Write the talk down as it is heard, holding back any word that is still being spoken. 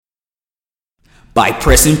By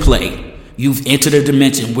pressing play, you've entered a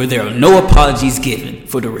dimension where there are no apologies given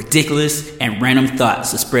for the ridiculous and random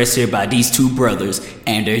thoughts expressed here by these two brothers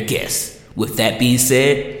and their guests. With that being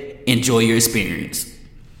said, enjoy your experience.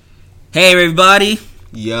 Hey everybody.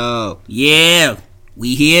 Yo. Yeah,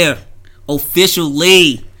 we here.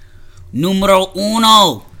 Officially. Numero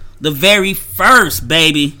uno. The very first,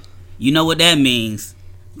 baby. You know what that means.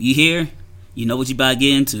 You hear? You know what you about to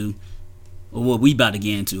get into. Or what we about to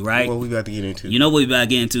get into, right? What we about to get into. You know what we about to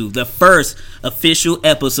get into. The first official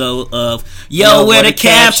episode of Yo, Where the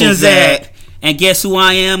Captions At? And guess who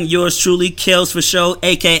I am? Yours truly, Kels for show,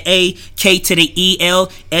 a.k.a. K to the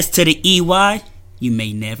E-L, S to the E-Y. You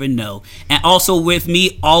may never know. And also with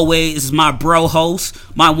me always is my bro host,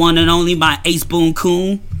 my one and only, my Ace Boone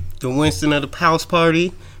Coon. The Winston of the House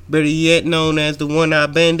Party, better yet known as the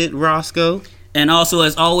One-Eyed Bandit, Roscoe. And also,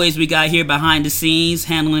 as always, we got here behind the scenes,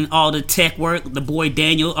 handling all the tech work, the boy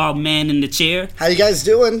Daniel, our man in the chair. How you guys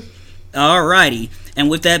doing? Alrighty. And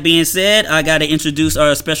with that being said, I got to introduce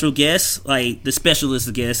our special guest, like the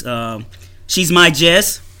specialist guest. She's my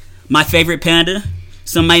Jess, my favorite panda.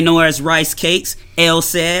 Some might know her as Rice Cakes. L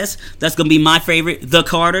says. That's going to be my favorite. The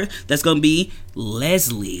Carter. That's going to be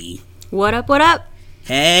Leslie. What up, what up?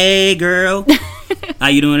 Hey, girl. How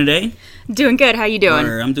you doing today? Doing good. How you doing?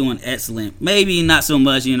 I'm doing excellent. Maybe not so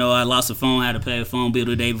much. You know, I lost a phone. I had to pay a phone bill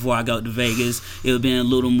today before I got to Vegas. It would have been a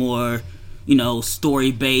little more, you know,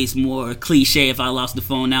 story-based, more cliche if I lost the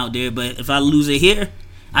phone out there. But if I lose it here,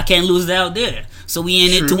 I can't lose it out there. So we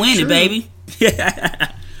in it to win it, baby.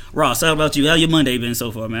 Ross, how about you? How your Monday been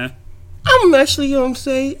so far, man? I'm actually going to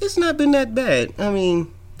say it's not been that bad. I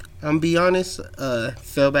mean, I'm be honest,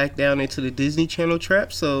 fell back down into the Disney Channel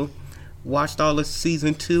trap, so watched all of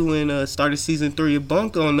season 2 and started season 3 of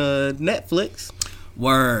Bunk on Netflix.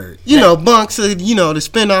 Word. You know, Bunk's, the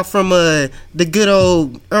spinoff from the good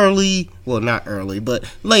old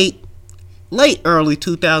late early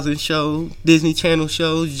 2000 show, Disney Channel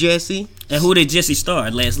shows, Jessie. And who did Jessie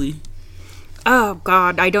star, Leslie? Oh,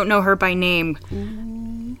 God, I don't know her by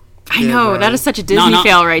name. I know, Ryan. That is such a Disney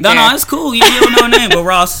fail right there. No, it's cool. You don't know her name, but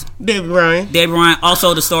Ross. Debbie Ryan.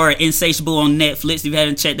 Also the star of Insatiable on Netflix. If you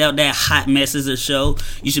haven't checked out that hot mess as a show,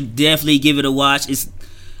 you should definitely give it a watch.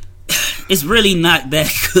 It's really not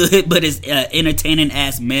that good, but it's entertaining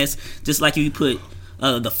ass mess. Just like if you put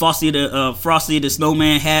the Frosty the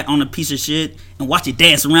Snowman hat on a piece of shit and watch it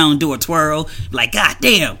dance around and do a twirl. Like, God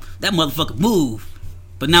damn, that motherfucker move.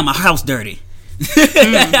 But now my house dirty.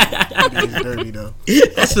 It's dirty though.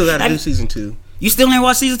 I still gotta do season 2. You still ain't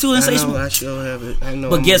watch season 2 of Insatiable? I sure have it. I know.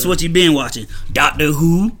 But guess what you been watching? Doctor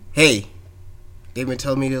Who? Hey, they've been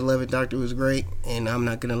telling me the 11th Doctor was great, and I'm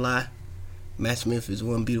not gonna lie, Matt Smith is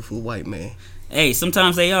one beautiful white man. Hey,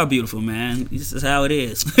 sometimes they are beautiful, man. This is how it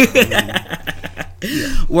is.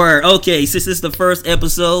 Word. Okay, since it's the first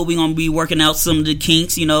episode, we're going to be working out some of the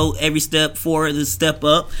kinks. You know, every step forward is a step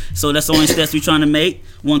up. So that's the only steps we're trying to make.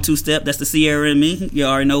 1-2 step. That's the Sierra in me. You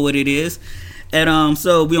already know what it is. And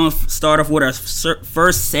so we're going to start off with our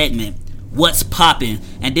first segment. What's poppin'?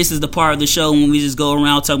 And this is the part of the show when we just go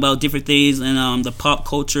around talking about different things in the pop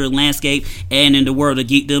culture landscape and in the world of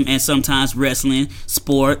geekdom, and sometimes wrestling,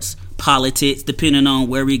 sports, politics, depending on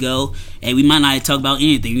where we go. And we might not talk about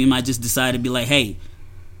anything. We might just decide to be like, hey,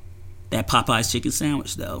 that Popeye's chicken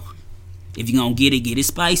sandwich though, if you're gonna get it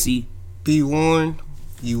spicy. Be warned,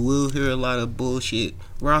 you will hear a lot of bullshit.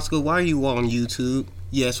 Roscoe, why are you on YouTube?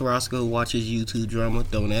 Yes, Roscoe watches YouTube drama.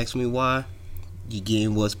 Don't ask me why. You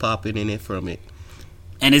getting what's popping in it from it.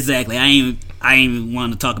 And exactly, I ain't even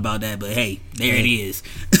want to talk about that, but hey, there it is.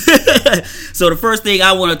 So the first thing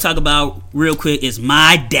I want to talk about real quick is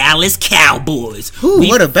my Dallas Cowboys.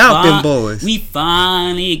 What about them boys? We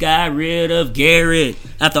finally got rid of Garrett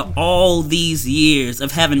after all these years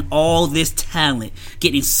of having all this talent,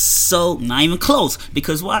 getting so not even close.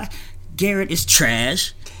 Because why? Garrett is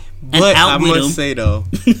trash. But I must say though,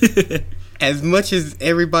 as much as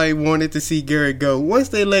everybody wanted to see Garrett go, once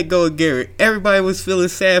they let go of Garrett, everybody was feeling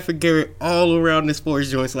sad for Garrett all around the sports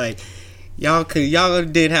joints. Like, y'all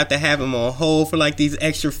did have to have him on hold for like these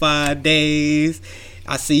extra 5 days.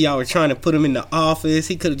 I see y'all were trying to put him in the office.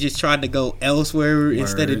 He could have just tried to go elsewhere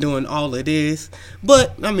instead of doing all of this.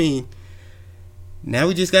 But, I mean, now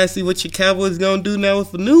we just got to see what your Cowboys going to do now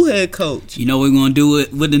with the new head coach. You know what we're going to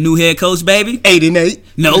do with the new head coach, baby? 8-8.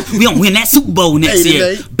 No, we going to win that Super Bowl next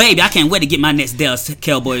year. 8-8. Baby, I can't wait to get my next Dallas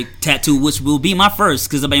Cowboy tattoo, which will be my first,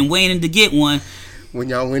 because I've been waiting to get one. When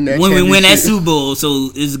y'all win that when we win that Super Bowl.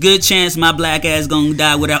 So it's a good chance my black ass going to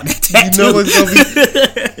die without that tattoo. You know what's going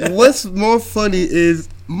to be... What's more funny is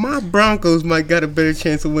My Broncos might got a better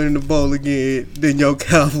chance of winning the bowl again than your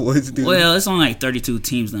Cowboys do. Well, it's only like 32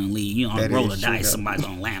 teams in the league. You know, roll a dice, somebody's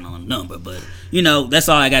gonna land on a number. But you know, that's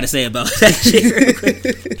all I got to say about that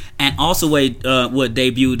shit. And also, what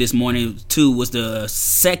debuted this morning too was the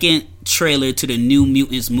second trailer to the New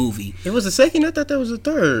Mutants movie. It was the second. I thought that was the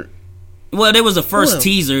third. Well, there was a first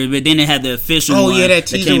teaser, but then it had the official one. Oh, yeah, that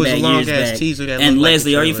teaser was a long-ass teaser. And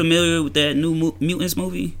Leslie, are you familiar with that New Mutants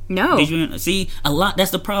movie? No. Did you see?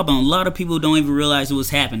 That's the problem. A lot of people don't even realize it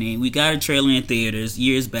was happening. We got a trailer in theaters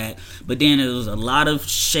years back, but then there was a lot of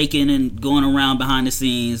shaking and going around behind the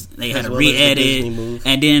scenes. They had to re-edit.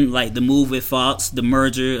 And then, like, the move with Fox, the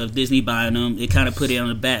merger of Disney buying them, it kind of put it on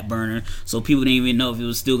the back burner. So people didn't even know if it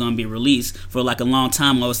was still going to be released. For, like, a long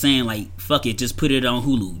time, I was saying, like, fuck it, just put it on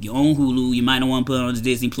Hulu. Your own Hulu. You might not want to put it on the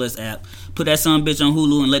Disney Plus app. Put that son bitch on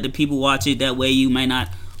Hulu and let the people watch it. That way you might not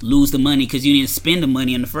lose the money because you didn't spend the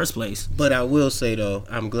money in the first place. But I will say, though,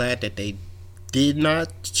 I'm glad that they did not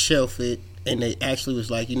shelf it and they actually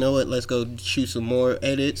was like, you know what, let's go shoot some more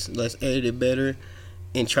edits. Let's edit it better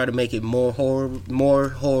and try to make it more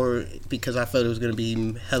horror because I felt it was going to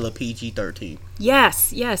be hella PG-13.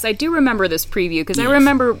 Yes, I do remember this preview because I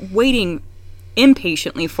remember waiting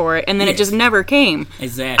impatiently for it, and then it just never came.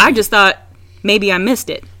 Exactly. I just thought maybe I missed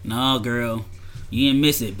it. No, girl, you didn't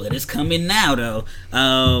miss it, but it's coming now though.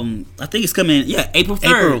 I think it's coming. Yeah, April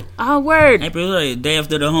 3rd. Oh, word. April 3rd, day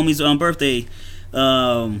after the homie's birthday.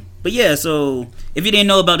 But yeah, so if you didn't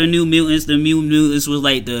know about the New Mutants was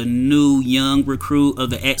like the new young recruit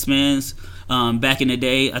of the X-Men. Back in the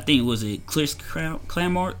day, I think Chris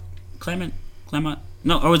Claremont.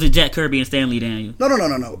 No, or was it Jack Kirby and Stan Lee Daniels?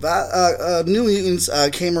 No. That New Mutants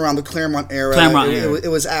came around the Claremont era. It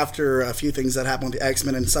was after a few things that happened with the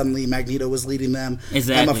X-Men, and suddenly Magneto was leading them.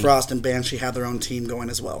 Exactly. Emma Frost and Banshee had their own team going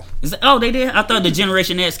as well. They did? I thought the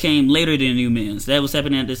Generation X came later than New Mutants. That was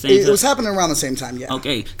happening at the same time? It was happening around the same time, yeah.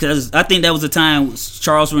 Okay, because I think that was the time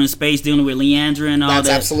Charles was in space dealing with Leandra and all that. That's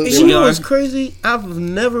absolutely right. You know what's crazy? I've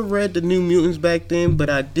never read the New Mutants back then, but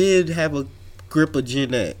I did have a grip of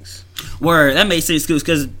Gen X. Word, that makes sense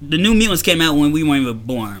because the New Mutants came out when we weren't even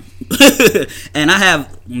born. And I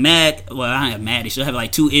have Mad-ish. I have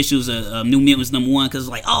like 2 issues of New Mutants #1 because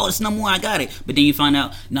it's like, oh, it's #1, I got it. But then you find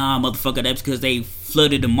out, nah, motherfucker, that's because they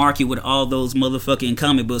flooded the market with all those motherfucking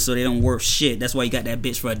comic books so they don't worth shit. That's why you got that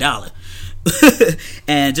bitch for $1.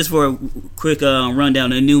 And just for a quick rundown,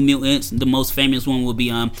 the New Mutants, the most famous one will be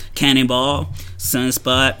Cannonball,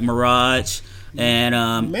 Sunspot, Mirage,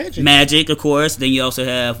 and Magic, of course. Then you also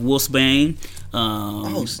have Wolfsbane,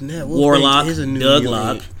 Warlock,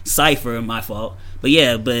 Douglock, Cypher, my fault. But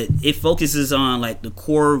it focuses on like the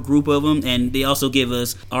core group of them, and they also give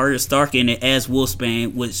us Arya Stark in it as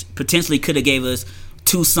Wolfsbane, which potentially could have gave us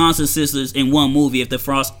 2 Sansa sisters in one movie if the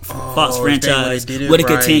Fox franchise would have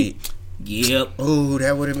continued. Yep. Oh,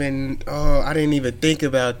 that would have been. Oh, I didn't even think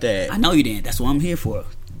about that. I know you didn't. That's what I'm here for.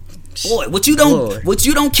 Boy, what you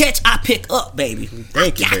don't catch, I pick up, baby.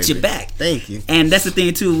 Thank you, got your back. Thank you. And that's the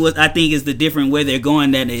thing too. What I think is the different way they're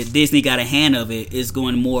going. That Disney got a hand of it is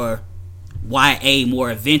going more YA, more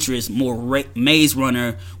adventurous, more Maze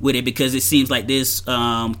Runner with it because it seems like this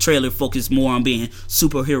trailer focused more on being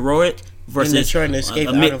super heroic versus and they're trying to escape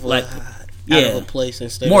out of a place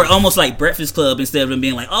instead. More almost like Breakfast Club instead of them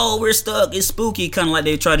being like, oh, we're stuck, it's spooky, kind of like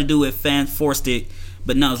they tried to do with Fan Forced It.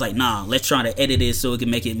 But now it's like, nah, let's try to edit it so we can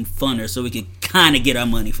make it funner so we can kind of get our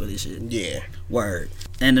money for this shit. Yeah. Word.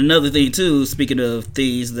 And another thing, too, speaking of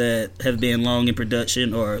things that have been long in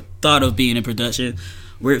production or thought of being in production,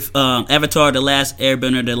 with Avatar The Last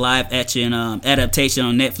Airbender, the live-action adaptation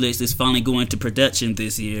on Netflix is finally going to production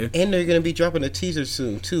this year. And they're going to be dropping a teaser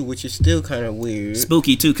soon, too, which is still kind of weird.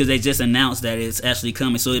 Spooky, too, because they just announced that it's actually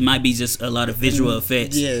coming, so it might be just a lot of visual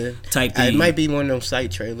effects type thing. It might be one of those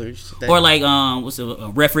site trailers. Or like,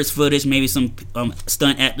 reference footage, maybe some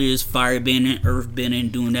stunt actors firebending,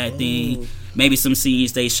 earthbending, doing that thing. Maybe some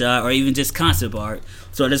scenes they shot, or even just concept art.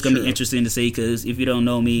 So that's going to be interesting to see, because if you don't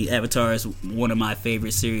know me, Avatar is one of my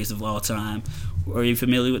favorite series of all time. Are you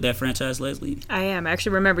familiar with that franchise, Leslie? I am. I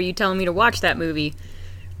actually remember you telling me to watch that movie.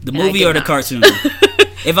 The movie or the cartoon?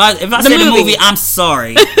 If I say the movie, I'm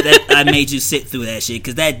sorry that I made you sit through that shit,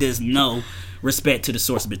 because that does no respect to the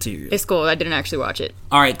source material. It's cool. I didn't actually watch it.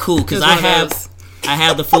 All right, cool, because I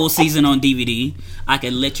have the full season on DVD. I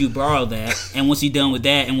can let you borrow that, and once you're done with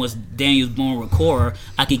that, and once Daniel's born with Korra,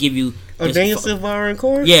 I can give you. Oh, Daniel's still borrowing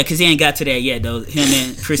Korra? Yeah, because he ain't got to that yet, though. Him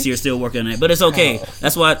and Chrissy are still working on it, but it's okay.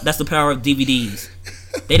 That's the power of DVDs.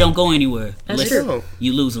 They don't go anywhere. That's true.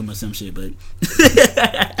 You lose them or some shit, but.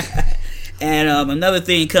 And another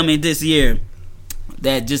thing coming this year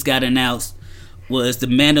that just got announced was The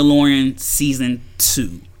Mandalorian Season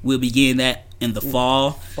 2. We'll begin that in the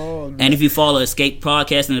fall. And if you follow Escape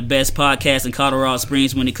Podcast and the best podcast in Colorado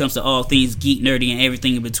Springs when it comes to all things geek, nerdy, and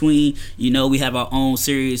everything in between, you know we have our own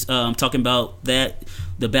series talking about that,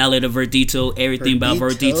 the Ballad of Verdito, everything about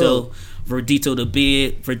Verdito. Verdito the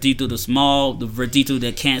big, Verdito the small, the Verdito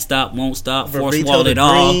that can't stop, won't stop, force walled it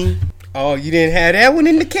all. Oh, you didn't have that one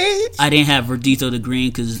in the cage? I didn't have Verdito the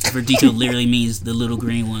green because Verdito literally means the little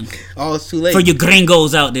green one. Oh, it's too late. For your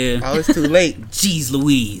gringos out there. Oh, it's too late. Jeez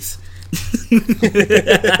Louise.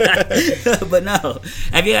 But no,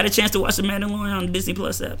 have you had a chance to watch The Mandalorian on the Disney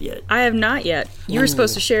Plus app yet? I have not yet. You were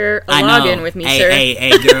supposed to share a login with me, sir.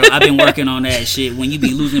 Hey, girl, I've been working on that shit. When you be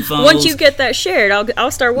losing phones, once you get that shared,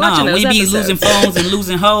 I'll start watching those when you episodes. be losing phones and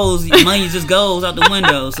losing hoes, money just goes out the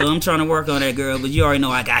window. So I'm trying to work on that, girl. But you already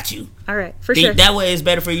know I got you. All right, for sure. That way it's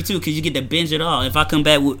better for you too, because you get to binge it all. If I come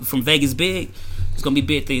back from Vegas big, it's gonna be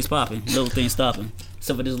big things popping, little things stopping.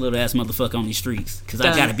 Except for this little ass motherfucker on these streets. Because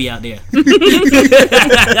I gotta be out there.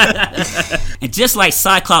 And just like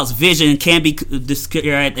Cyclops' vision can be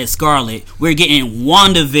described as Scarlet, we're getting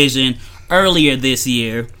WandaVision earlier this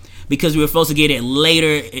year. Because we were supposed to get it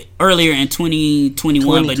earlier in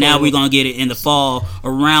 2021. But now we're gonna get it in the fall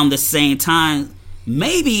around the same time.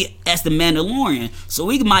 Maybe as The Mandalorian. So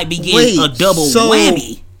we might be getting a double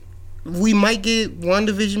whammy. We might get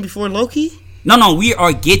WandaVision before Loki? No, we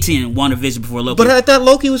are getting WandaVision before Loki. But I thought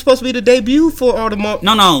Loki was supposed to be the debut for all the...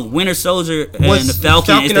 No, Winter Soldier and the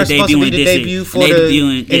Falcon is the debut in this year.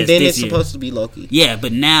 And then it's supposed to be Loki. Yeah,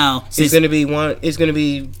 but now... It's going to be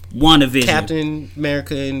WandaVision. Captain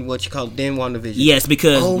America and then WandaVision. Yes,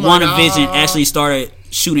 because WandaVision actually started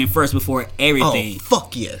shooting first before everything. Oh,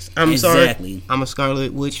 fuck yes. I'm sorry. I'm a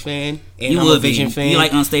Scarlet Witch fan. And I'm a Vision fan. You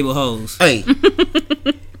like unstable hoes. Hey.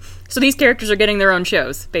 So these characters are getting their own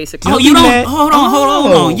shows, basically. Oh, you don't... Hold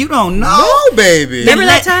on. You don't know? No, baby. Remember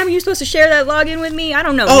that time you were supposed to share that login with me? I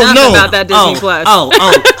don't know nothing about that Disney Plus.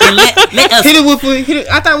 Let us... Hit it.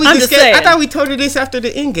 I thought we told her this after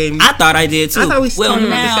the Endgame. I thought I did, too. I thought we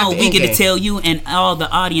now we get to tell you and all the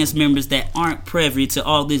audience members that aren't privy to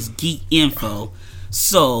all this geek info.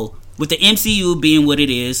 So... with the MCU being what it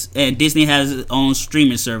is, and Disney has its own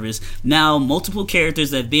streaming service, now multiple characters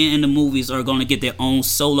that have been in the movies are going to get their own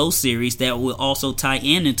solo series that will also tie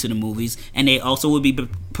into the movies, and they also will be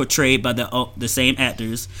portrayed by the same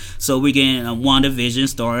actors. So we're getting a WandaVision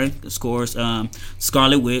starring, of course,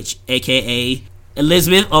 Scarlet Witch, a.k.a.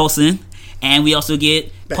 Elizabeth Olsen, and we also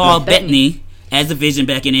get Paul Bettany as the Vision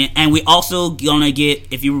back in it. And we also gonna get,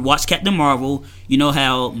 if you watch Captain Marvel, you know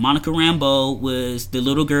how Monica Rambeau was the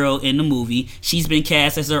little girl in the movie. She's been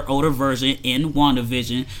cast as her older version in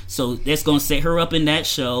WandaVision, so that's gonna set her up in that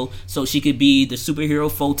show so she could be the superhero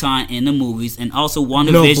Photon in the movies. And also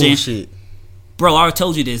WandaVision. No bullshit. Bro, I already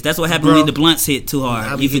told you this. That's what happened when the blunts hit too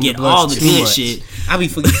hard. You forget all the good shit. I be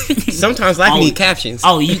forgetting. Sometimes life need captions.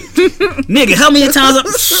 Nigga, how many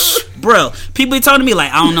times? Bro, people be talking to me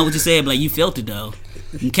like, I don't know what you said, but like, you felt it though.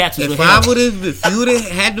 Captions if you would have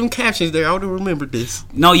had them captions there, I would have remembered this.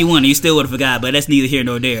 No, you wouldn't. You still would have forgot, but that's neither here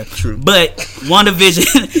nor there. True. But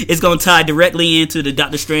WandaVision is going to tie directly into the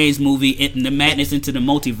Doctor Strange movie and the madness into the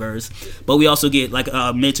multiverse. But we also get, like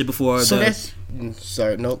I mentioned before,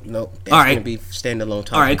 sorry, nope. That's all right. Going to be standalone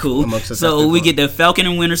topic. All right, cool. So we get the Falcon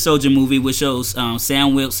and Winter Soldier movie, which shows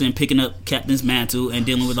Sam Wilson picking up Captain's mantle and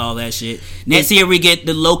dealing with all that shit. Next year we get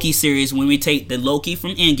the Loki series, when we take the Loki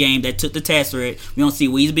from Endgame that took the Tesseract. We don't see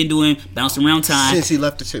what he's been doing, bouncing around time since he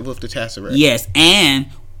left with the Tesseract. Yes, and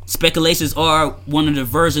speculations are one of the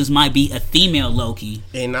versions might be a female Loki,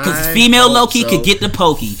 because female Loki could get the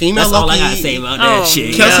pokey. That's all I gotta say about that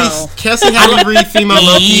shit. Kelsey had me read female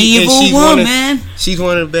Loki. Evil she's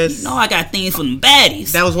one of the best. I got things from the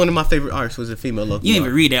baddies. That was one of my favorite arcs. Was a female Loki. You didn't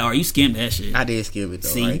even read that art. You skimmed that shit. I did skim it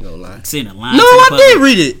though. I ain't gonna lie. Seeing a line. No, I did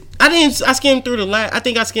read it. I didn't. I skimmed through I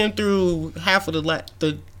think I skimmed through half of the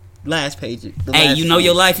last page. You know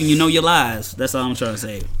your life and you know your lies. That's all I'm trying to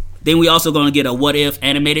say. Then we also going to get a What If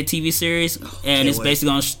animated TV series, and it's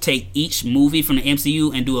basically going to take each movie from the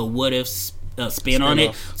MCU and do a What If spin on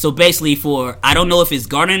it. So basically I don't know if it's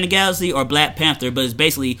Guardians of the Galaxy or Black Panther, but it's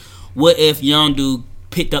basically what if Yondu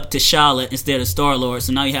picked up T'Challa instead of Star-Lord,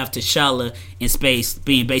 so now you have T'Challa in space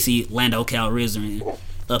being basically Lando Calrissian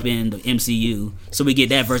up in the MCU. So we get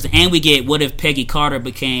that version. And we get what if Peggy Carter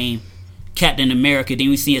became Captain America, then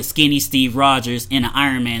we see a skinny Steve Rogers in an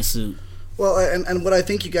Iron Man suit. Well, and what I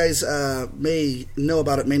think you guys may know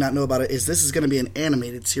about it, may not know about it, is this is going to be an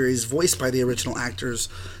animated series voiced by the original actors,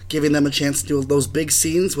 giving them a chance to do those big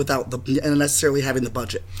scenes without necessarily having the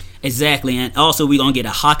budget. Exactly, and also we're going to get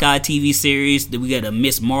a Hawkeye TV series, we got a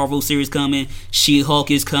Miss Marvel series coming, She-Hulk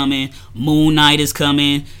is coming, Moon Knight is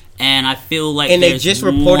coming, and I feel like and they just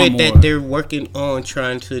reported that they're working on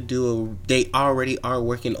they already are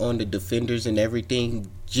working on the Defenders and everything,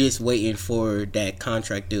 just waiting for that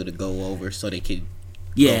contract deal to go over so they could.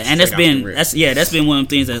 Yeah, and that's been one of the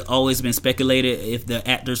things that's always been speculated, if the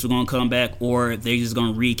actors are going to come back or if they're just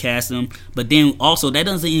going to recast them. But then also that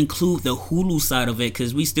doesn't include the Hulu side of it,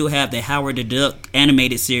 because we still have the Howard the Duck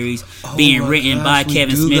animated series being written by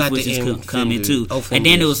Kevin Smith, which is coming too. And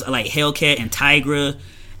then it was like Hellcat and Tigra,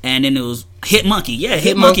 and then it was Hit Monkey. Yeah,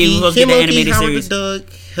 Hit Monkey was the animated Howard series. Howard the Duck,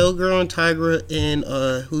 Hellgirl and Tigra, and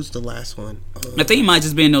who's the last one? I think it might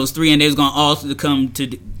just been those three, and they was going to all come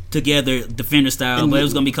together Defender style, but it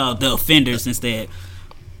was going to be called The Offenders instead.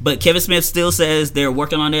 But Kevin Smith still says they're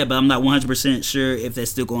working on that, but I'm not 100% sure if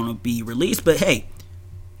that's still going to be released. But hey,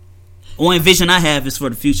 only vision I have is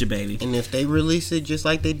for the future, baby. And if they release it just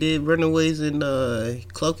like they did Runaways and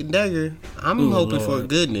Cloak and Dagger, I'm hoping for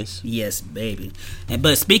goodness. Yes, baby.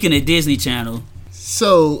 But speaking of Disney Channel,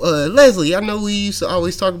 so Leslie, I know we used to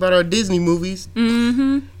always talk about our Disney movies.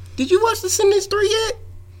 Mm-hmm. Did you watch Descendants 3 yet?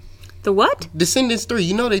 The what? Descendants 3.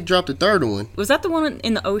 You know they dropped the third one. Was that the one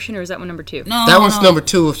in the ocean, or is that one number 2? No, that one's number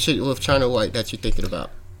 2 with China White that you're thinking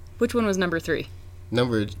about. Which one was number 3?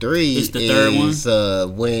 Number 3 is the third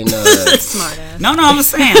one. When smart ass. No, I'm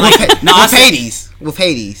saying with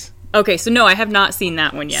Hades. Okay, so no, I have not seen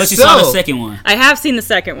that one yet. But you saw the second one. I have seen the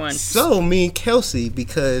second one. So me and Kelsey,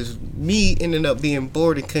 because me ended up being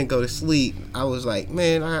bored and couldn't go to sleep, I was like,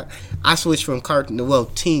 man, I switched from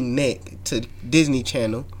Team Nick to Disney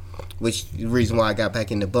Channel, which is the reason why I got back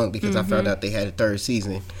in the bunk, because I found out they had a third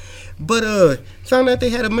season. But found out they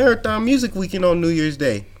had a marathon music weekend on New Year's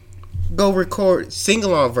Day. Go record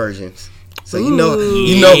sing-along versions. So you know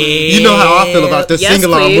how I feel about the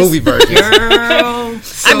sing-along movie versions. Girl.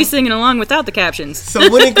 I'd be singing along without the captions.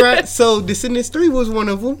 So Descendants 3 was one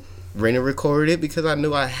of them. Renna recorded it because I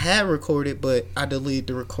knew I had recorded, but I deleted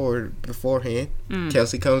the record beforehand.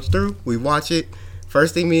 Kelsey comes through, we watch it.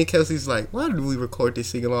 First thing me and Kelsey's like, why did we record this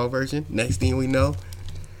sing-along version? Next thing we know,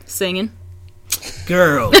 singing.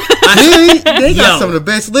 Girl, they got some of the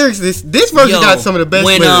best lyrics. This version got some of the best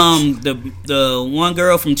lyrics. When the one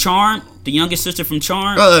girl from Charm, the youngest sister from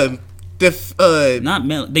Charm, not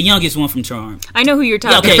Mel, the youngest one from Charm. I know who you're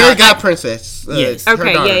talking about. The Fairy God Princess. Yes.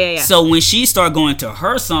 Okay. Yeah. So when she started going to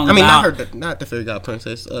her song, not the Fairy God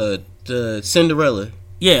Princess. The Cinderella.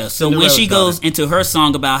 Yeah. So when she goes into her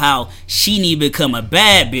song about how she need to become a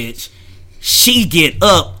bad bitch, she get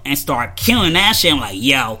up and start killing that shit. I'm like,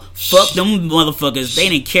 yo, fuck them motherfuckers. They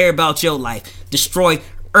didn't care about your life. Destroy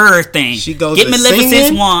everything. She goes get to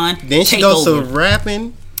Maleficent's wand. Then she goes to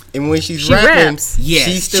rapping. And when she rapping,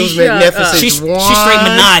 she still Magnificent's wand. She straight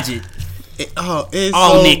Minaj it.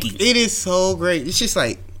 It's Nicki. It is so great. It's just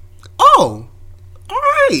like, all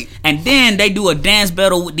right. And then they do a dance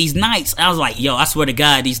battle with these knights. I was like, yo, I swear to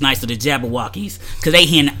God, these knights are the Jabberwockies. Because they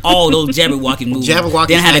hitting all those Jabberwocky moves.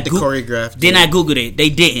 Jabberwockies had to choreograph. Then I Googled it. They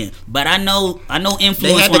didn't. But I know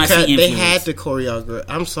influence when I see influence. They had to choreograph.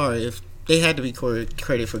 I'm sorry if they had to be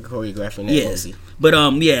credit for choreographing that movie.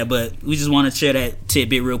 But we just want to share that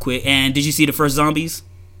tidbit real quick. And did you see the first Zombies?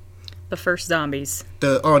 The first Zombies.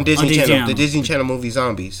 On Disney Channel. The Disney Channel movie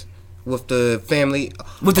Zombies. With the family.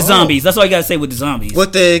 With the zombies. That's all you got to say with the zombies.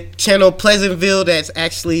 With the channel Pleasantville that's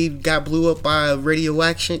actually got blew up by a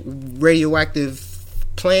radioactive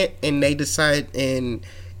plant, and they decide, and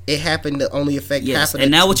it happened to only affect half of it.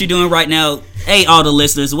 And now what you're doing right now, all the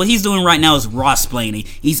listeners, what he's doing right now is Ross-splaining.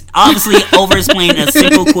 He's obviously over-explaining a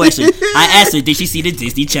simple question. I asked her, did she see the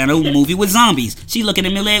Disney Channel movie with zombies? She looking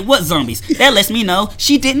at me like, what zombies? That lets me know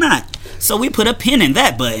she did not. So we put a pin in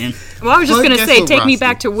that button. Well, I was just going to say, take me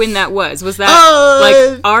back to when that was. Was that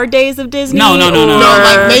like our days of Disney? No.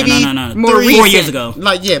 Like maybe more 4 years ago.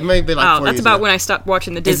 Maybe 4 years ago. That's about when I stopped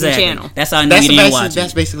watching the Disney Channel. That's how I know you didn't watch it.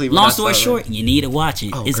 That's basically what Long story short, you need to watch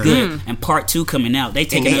it. It's good. And part 2 coming out. They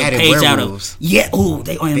taking a page out of. Yeah,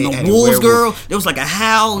 they the wolves, girl. There was like a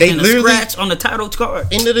howl and a scratch on the title card.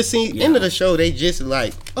 End of the show, they just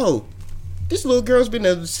like, this little girl's been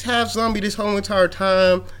a half zombie this whole entire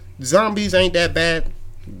time. Zombies ain't that bad.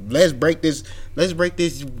 Let's break this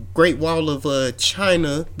great wall of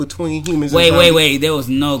China between humans. and zombies. Wait. There was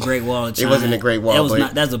no great wall of China. It wasn't a great wall. It was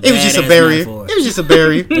just a barrier. It was just a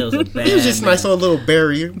barrier. It was just a nice little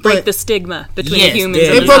barrier. Break the stigma between humans and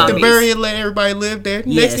zombies. They broke the barrier and let everybody live there.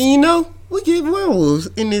 Next thing you know, we get werewolves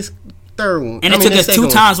in this third one. And it took us 2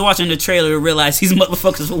 times watching the trailer to realize these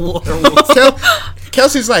motherfuckers were werewolves.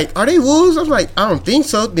 Kelsey's like, are they wolves? I was like, I don't think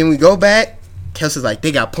so. Then we go back. Kelsey's like,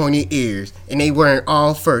 they got pointed ears and they wearing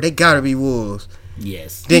all fur. They gotta be wolves.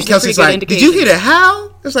 Yes. Then Kelsey's like, did you hear the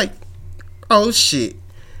howl? It's like, oh shit.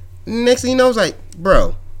 Next thing you know, it's like,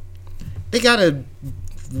 bro, they got a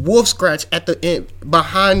wolf scratch at the end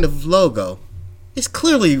behind the logo. It's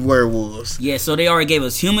clearly werewolves. Yeah, so they already gave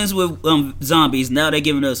us humans with zombies. Now they're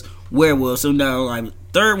giving us werewolves. So now, like,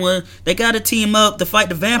 third one, they got to team up to fight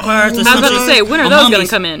the vampires. I was about to say, when are those going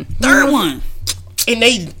to come in? Third one.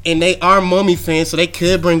 And they are Mummy fans, so they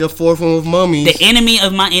could bring a fourth one with mummies. The enemy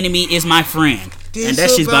of my enemy is my friend. And that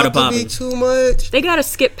shit's about to pop. Be too much. They gotta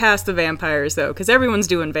skip past the vampires though, because everyone's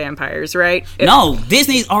doing vampires, right? No,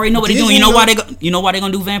 Disney already know what they're doing. You know why they're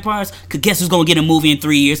gonna do vampires? Cause guess who's gonna get a movie in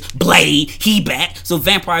 3 years? Blade, he back. So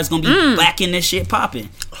vampires gonna be back in this shit popping.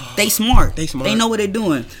 They smart. They know what they're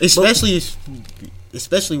doing. Especially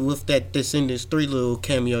with that Descendants 3 little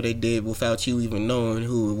cameo they did without you even knowing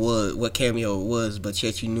who it was, what cameo it was, but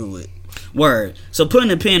yet you knew it. Word. So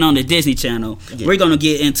putting a pin on the Disney Channel, we're going to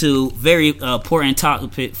get into very important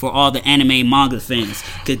topic for all the anime manga fans.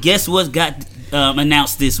 Because guess what got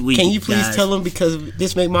announced this week? Can you please tell them, because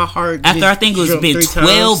this made my heart after I think it's been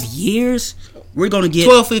 12 years, we're going to get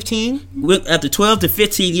 12, 15. After 12 to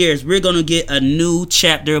 15 years, we're going to get a new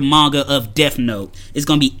chapter manga of Death Note. It's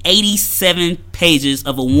going to be 87 pages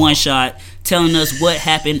of a one-shot telling us what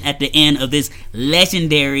happened at the end of this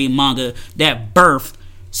legendary manga that birthed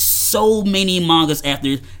so many mangas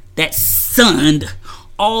after that sunned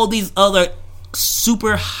all these other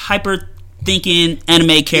super hyper thinking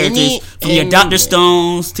anime characters, from your Dr.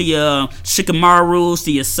 Stones to your Shikamaru's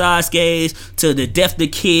to your Sasuke's to the Death the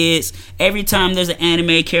Kids. Every time there's an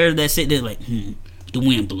anime character that sit there like, the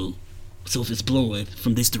wind blew. So if it's blowing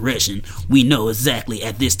from this direction, we know exactly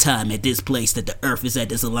at this time, at this place, that the earth is at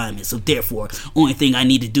this alignment. So therefore, only thing I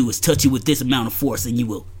need to do is touch you with this amount of force and you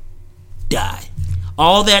will die.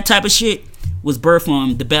 All that type of shit was birthed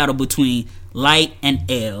from the battle between Light and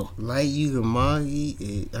L. Light Yugamagi.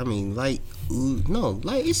 It's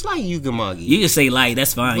Light Yugamagi. You just say Light,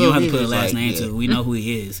 that's fine. You don't have to put a last name to it. We know who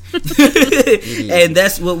he is. And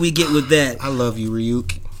that's what we get with that. I love you,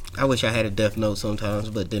 Ryuk. I wish I had a Death Note sometimes,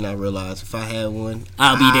 but then I realized if I had one,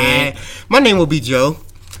 I'll be dead. My name will be Joe.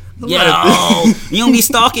 You don't be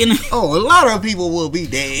stalking? A lot of people will be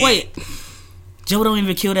dead. Wait. Joe don't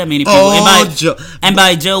even kill that many people. And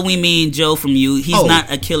by Joe, we mean Joe from You. He's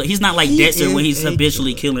not a killer. He's not like Dexter when he's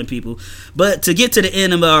habitually killing people. But to get to the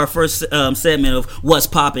end of our first segment of What's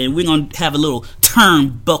Poppin', we're going to have a little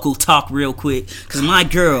turnbuckle talk real quick. Because my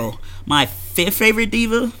girl, my fifth favorite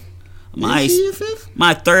diva, my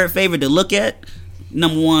third faird to look at,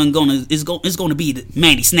 number one is going to be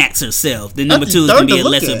Mandy Snacks herself. Then number two is going to be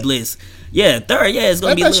Alexa Bliss. Yeah, third. Yeah, it's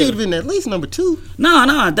gonna be. I thought she would have been at least number 2.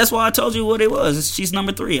 No, that's why I told you what it was. She's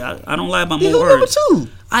number 3. I don't lie about my words. Number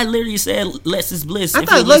 2. I literally said Alexis Bliss. I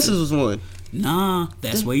thought Alexis was 1. Nah,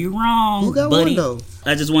 that's where you're wrong. Who got buddy. 1 though?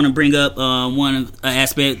 I just want to bring up one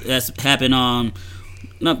aspect that's happened on.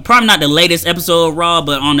 Probably not the latest episode of Raw,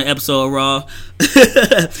 but on the episode of Raw,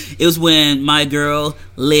 it was when my girl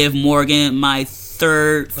Liv Morgan, my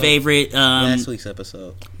third favorite last week's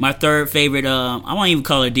episode. My third favorite I won't even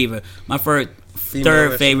call her diva. My third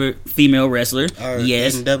favorite female wrestler.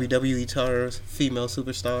 Yes. In WWE terms, female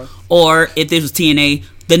superstar. Or if this was TNA,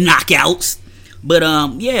 the Knockouts.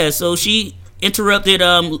 But so she interrupted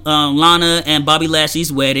Lana and Bobby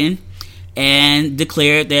Lashley's wedding and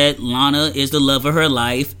declared that Lana is the love of her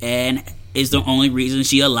life and is the only reason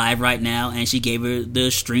she's alive right now, and she gave her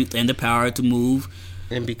the strength and the power to move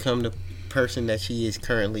and become the person that she is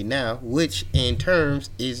currently now, which in terms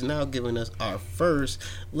is now giving us our first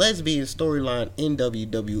lesbian storyline in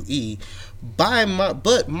WWE.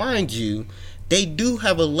 But mind you, they do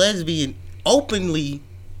have a lesbian, openly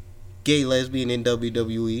gay lesbian in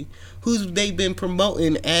WWE, who's they've been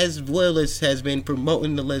promoting as well as has been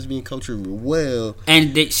promoting the lesbian culture well.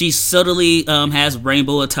 And she subtly has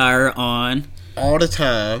rainbow attire on all the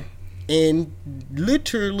time. And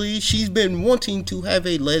literally, she's been wanting to have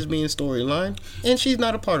a lesbian storyline, and she's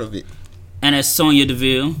not a part of it. And as Sonya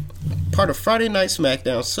Deville, part of Friday Night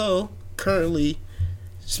SmackDown. So currently,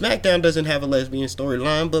 SmackDown doesn't have a lesbian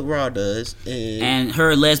storyline, but Raw does. And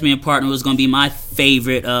her lesbian partner was going to be my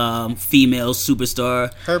favorite female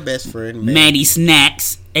superstar. Her best friend, Mandy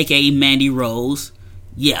Snacks, aka Mandy Rose.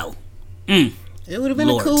 Yo. It would have been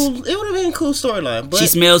a cool storyline. But she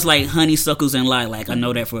smells like honeysuckles and lilac. I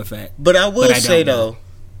know that for a fact. But I will say though,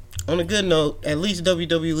 on a good note, at least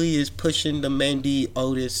WWE is pushing the Mandy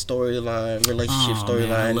Otis storyline, relationship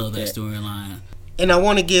storyline. I love that storyline. And I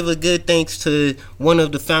want to give a good thanks to one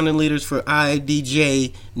of the founding leaders for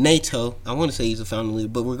IDJ, Naito. I want to say he's a founding leader,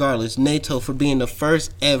 but regardless, Naito, for being the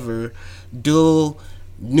first ever dual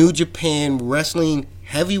New Japan Wrestling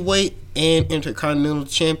heavyweight and intercontinental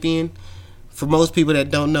champion. For most people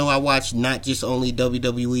that don't know, I watch not just only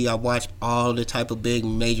WWE, I watch all the type of big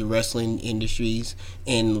major wrestling industries.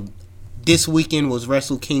 And this weekend was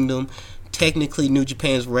Wrestle Kingdom, technically New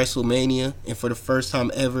Japan's WrestleMania. And for the first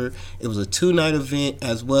time ever, it was a 2-night event,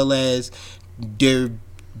 as well as their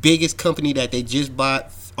biggest company that they just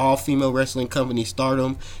bought, all-female wrestling company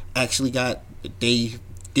Stardom, they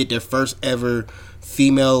did their first ever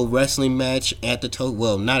female wrestling match at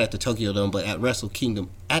not at the Tokyo Dome, but at Wrestle Kingdom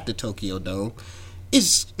at the Tokyo Dome.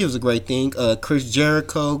 It was a great thing. Chris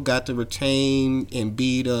Jericho got to retain and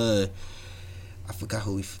beat I forgot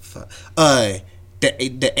who he fought.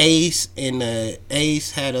 The Ace, and the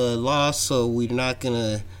Ace had a loss, so we're not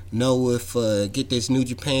gonna know if get this New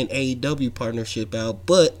Japan AEW partnership out.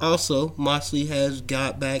 But also Moxley has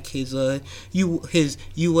got back his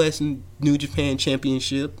US New Japan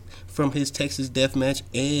Championship from his Texas Death Match,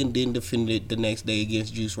 and then defended the next day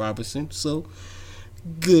against Juice Robinson. So,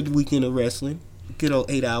 good weekend of wrestling. Good old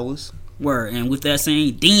 8 hours. Word. And with that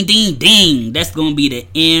saying, ding, ding, ding. That's going to be the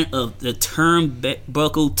end of the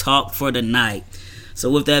turnbuckle talk for the night. So,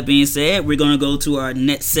 with that being said, we're going to go to our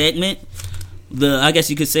next segment. I guess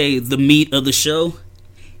you could say the meat of the show.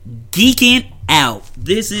 Geeking out.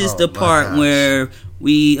 This is the part where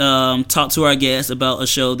we talk to our guests about a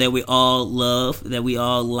show that we all love, that we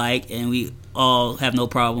all like, and we all have no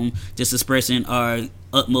problem just expressing our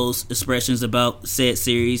utmost expressions about said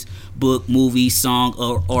series, book, movie, song,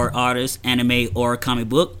 or artist, anime, or comic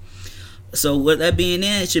book. So with that being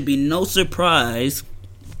in, it should be no surprise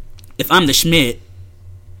if I'm the Schmidt.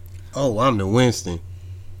 Oh, I'm the Winston.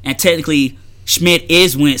 And technically, Schmidt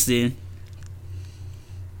is Winston.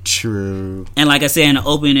 True. And like I said in the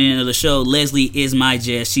opening of the show, Leslie is my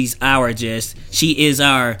Jess. She's our Jess. She is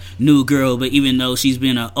our new girl, but even though she's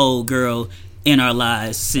been an old girl in our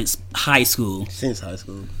lives since high school.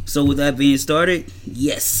 So with that being started,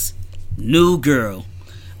 yes, new girl.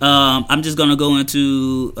 I'm just gonna go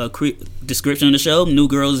into a description of the show. New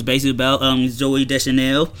Girl is basically about Zooey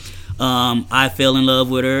Deschanel. I fell in love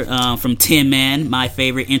with her from Tin Man, my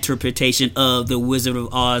favorite interpretation of the Wizard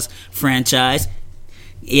of Oz franchise.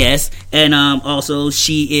 Yes, and also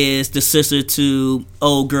she is the sister to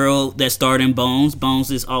old girl that starred in Bones.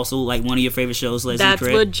 Bones is also like one of your favorite shows, Leslie. That's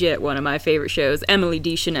correct? Legit one of my favorite shows, Emily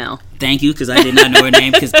Deschanel. Thank you, because I did not know her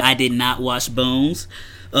name because I did not watch Bones.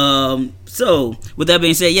 So with that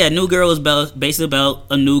being said, yeah, New Girl is basically about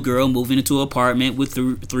a new girl moving into an apartment with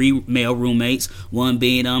three male roommates. One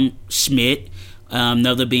being Schmidt,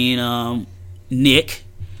 another being Nick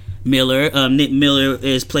Miller. Nick Miller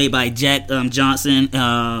is played by Jack Johnson.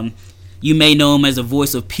 You may know him as the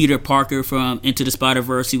voice of Peter Parker from Into the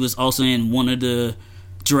Spider-Verse. He was also in one of the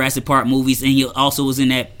Jurassic Park movies, and he also was in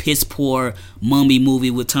that piss poor Mummy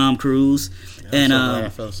movie with Tom Cruise. And I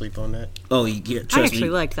fell asleep on that. Oh, yeah, trust I actually me.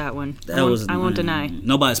 liked that one. I won't deny.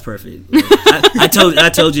 Nobody's perfect. I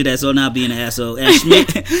told you that, so I'm not being an asshole.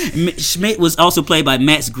 And Schmidt was also played by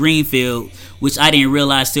Max Greenfield, which I didn't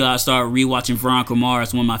realize till I started rewatching Veronica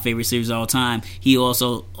Mars, one of my favorite series of all time. He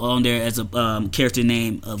also on there as a character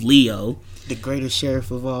named Leo, the greatest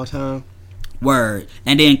sheriff of all time. Word.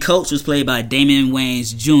 And then Coach was played by Damon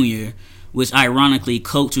Wayans Jr., which ironically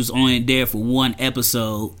Coach was only there for one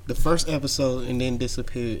episode. The first episode, and then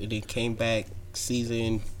disappeared, and then came back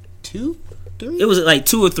season 2, 3? It was like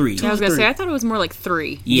 2 or 3. Yeah, I was going to say, I thought it was more like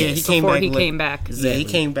 3. Yes. He came back. Exactly. Yeah, he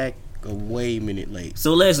came back a way minute late.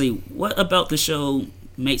 So Leslie, what about the show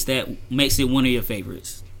makes it one of your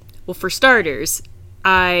favorites? Well, for starters,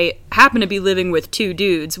 I happened to be living with 2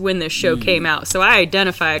 dudes when this show came out, so I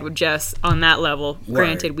identified with Jess on that level. Word.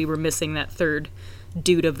 Granted, we were missing that third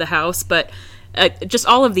dude of the house, but just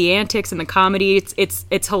all of the antics and the comedy,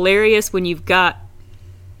 it's hilarious when you've got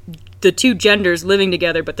the 2 genders living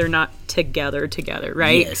together, but they're not together,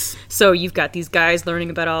 right? Yes. So you've got these guys learning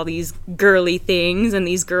about all these girly things, and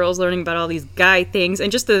these girls learning about all these guy things,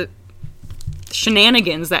 and just the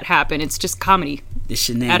shenanigans that happen. It's just comedy. The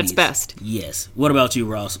shenanigans. At its best. Yes. What about you,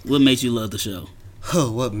 Ross? What made you love the show?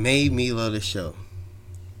 What made me love the show?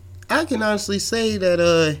 I can honestly say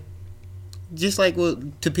that just like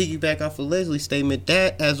to piggyback off of Leslie's statement,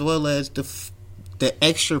 that as well as the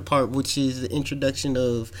extra part, which is the introduction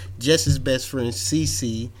of Jess's best friend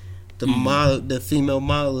Cece, the female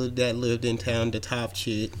model that lived in town, the top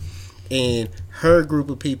chick, and her group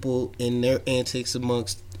of people and their antics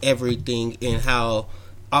amongst everything, and how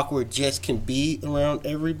awkward Jess can be around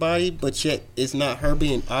everybody, but yet it's not her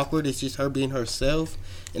being awkward, it's just her being herself,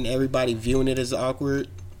 and everybody viewing it as awkward,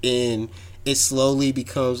 and it slowly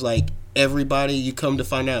becomes like everybody, you come to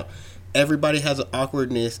find out, everybody has an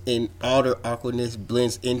awkwardness, and all their awkwardness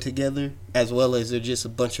blends in together, as well as they're just a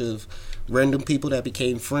bunch of random people that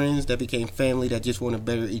became friends, that became family, that just want to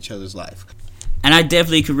better each other's life. And I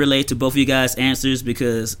definitely could relate to both of you guys' answers,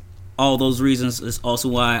 because all those reasons is also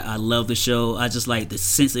why I love the show. I just like the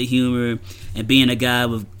sense of humor, and being a guy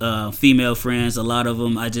with female friends, a lot of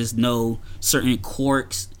them, I just know certain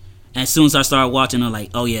quirks. And as soon as I start watching, I'm like,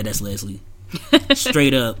 oh yeah, that's Leslie.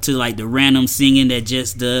 Straight up, to like the random singing that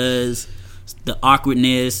Jess does, the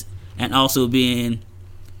awkwardness, and also being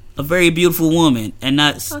a very beautiful woman. And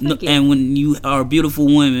and when you are a beautiful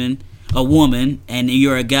woman, and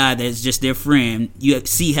you're a guy that's just their friend, you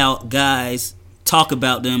see how guys talk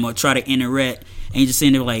about them or try to interact, and you're just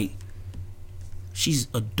sitting there like, she's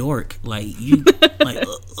a dork. Like, you, like,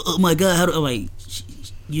 oh my god, how do, like,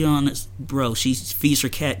 you know, bro, she feeds her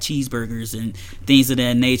cat cheeseburgers and things of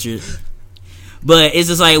that nature. But it's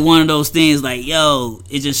just like one of those things, like, yo,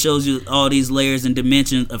 it just shows you all these layers and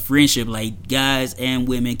dimensions of friendship. Like, guys and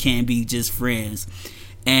women can be just friends.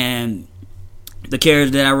 And the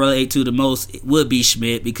character that I relate to the most would be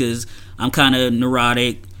Schmidt, because I'm kind of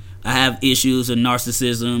neurotic. I have issues of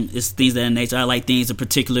narcissism. It's things of that nature. I like things a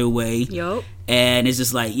particular way. Yup. And it's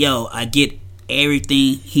just like, yo, I get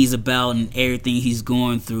everything he's about and everything he's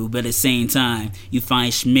going through. But at the same time, you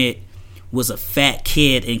find Schmidt was a fat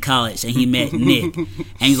kid in college, and he met Nick. And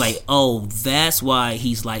he's like, oh, that's why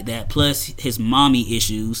he's like that. Plus, his mommy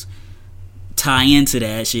issues tie into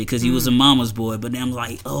that shit, because he was a mama's boy. But then I'm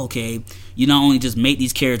like, oh, okay, you not only just make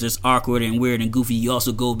these characters awkward and weird and goofy, you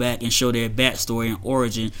also go back and show their backstory and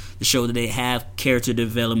origin to show that they have character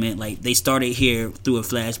development. Like, they started here through a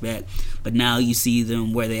flashback, but now you see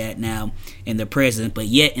them where they're at now in the present. But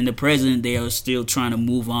yet in the present, they are still trying to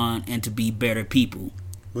move on and to be better people.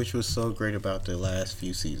 Which was so great about the last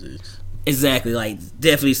few seasons. Exactly, like,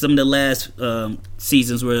 definitely some of the last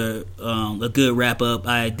seasons were a good wrap up.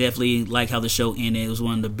 I definitely like how the show ended. It was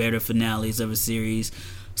one of the better finales of a series.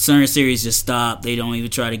 Certain series just stop. They don't even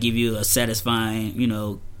try to give you a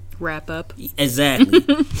satisfying, wrap up. Exactly,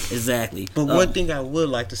 exactly. But one thing I would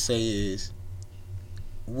like to say is,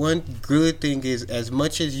 one good thing is, as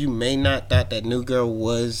much as you may not thought that New Girl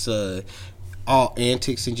was all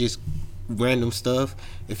antics and just random stuff,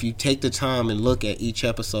 if you take the time and look at each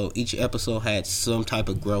episode had some type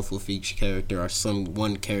of growth with each character, or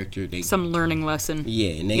one character some learning lesson.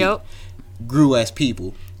 Yeah, and they grew as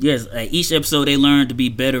people. Yes, each episode they learned to be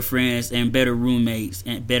better friends and better roommates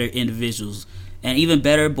and better individuals, and even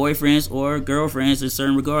better boyfriends or girlfriends in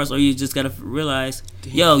certain regards. Or you just gotta realize,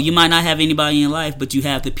 yo, you might not have anybody in your life, but you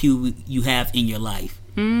have the people you have in your life.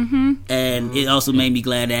 Mm-hmm. And it also made me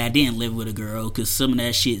glad that I didn't live with a girl, because some of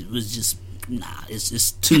that shit was just, it's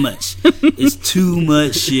just too much. It's too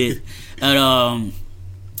much shit. And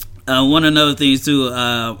one of the other things too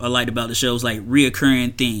I liked about the show was like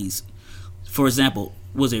reoccurring things. For example,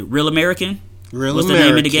 was it Real American? What's the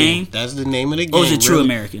name of the game? That's the name of the game. Or was it True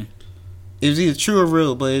American? It was either True or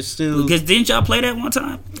Real, but it's still, because didn't y'all play that one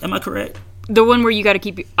time? Am I correct? The one where you got to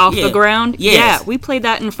keep off the ground? Yes. Yeah, we played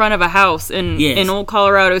that in front of a house in old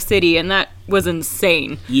Colorado City, and that was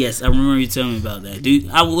insane. Yes, I remember you telling me about that. Dude,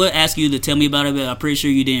 I would ask you to tell me about it, but I'm pretty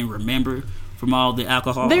sure you didn't remember from all the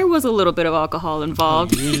alcohol. There was a little bit of alcohol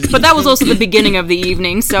involved, but that was also the beginning of the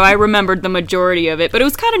evening, so I remembered the majority of it. But it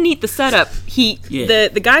was kind of neat, the setup.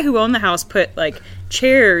 The guy who owned the house put like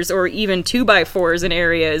chairs or even 2x4s in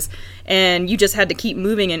areas, and you just had to keep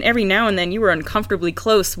moving, and every now and then you were uncomfortably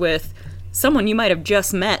close with someone you might have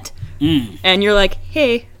just met, and you're like,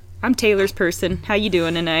 hey, I'm Taylor's person, how you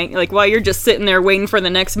doing tonight? Like, while you're just sitting there waiting for the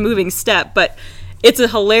next moving step. But it's a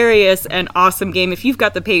hilarious and awesome game. If you've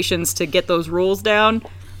got the patience to get those rules down,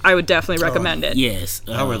 I would definitely recommend it. Yes.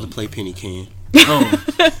 I'd rather play Penny Can.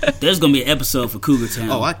 There's gonna be an episode for Cougar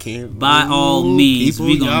Town. I can't. By all means,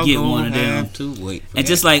 we're gonna get one of them. And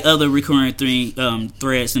just like other recurring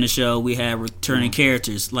threads in the show, we have returning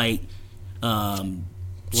characters like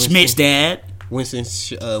Schmidt's dad,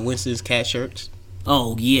 Winston's cat shirts.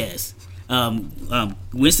 Oh yes,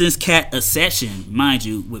 Winston's cat accession, mind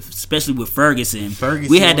you, especially with Ferguson.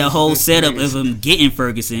 We had the whole setup of him getting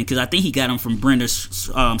Ferguson, because I think he got him from Brenda's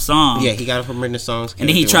song. Yeah, he got him from Brenda's songs. And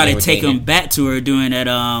then he tried to take him back to her during that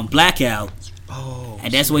blackout.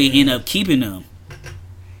 And that's where he ended up keeping him.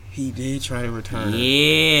 He did try to return.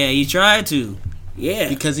 Yeah, he tried to. Yeah.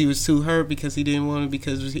 Because he was too hurt, because he didn't want to,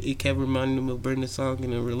 because it kept reminding him of Brenda's song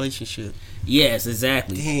in a relationship. Yes,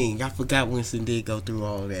 exactly. Dang, I forgot Winston did go through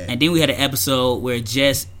all that. And then we had an episode where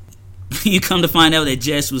Jess, you come to find out that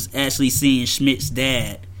Jess was actually seeing Schmidt's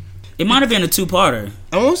dad. It might have been a two-parter.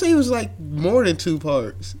 I won't say it was like more than 2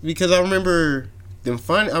 parts, because I remember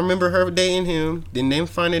her dating him, then them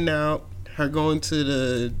finding out, her going to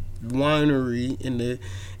the winery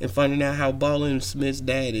and finding out how ballin' Smith's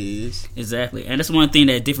dad is. Exactly. And that's one thing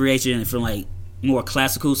that differentiates from like more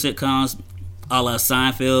classical sitcoms, a la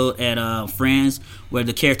Seinfeld and Friends, where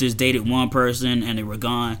the characters dated one person and they were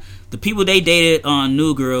gone. The people they dated on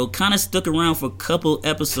New Girl kind of stuck around for a couple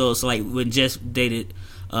episodes, like when Jess dated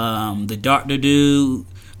the doctor dude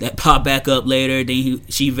that popped back up later. Then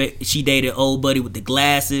she dated old buddy with the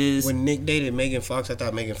glasses. When Nick dated Megan Fox, I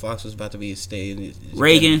thought Megan Fox was about to be a stay.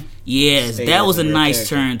 Reagan, yes, that was a nice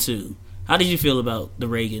turn too. How did you feel about the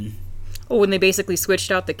Reagan? Oh, when they basically switched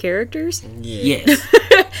out the characters? Yeah. Yes.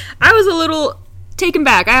 I was a little taken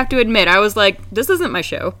back, I have to admit. I was like, this isn't my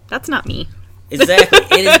show. That's not me. Exactly.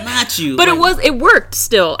 It is not you. But it worked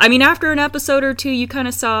still. I mean, after an episode or two, you kind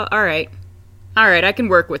of saw, all right, I can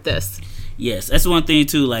work with this. Yes, that's one thing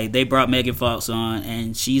too. Like, they brought Megan Fox on,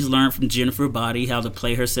 and she's learned from Jennifer Body how to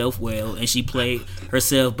play herself well, and she played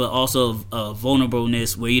herself, but also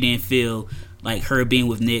vulnerableness where you didn't feel like her being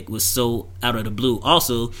with Nick was so out of the blue.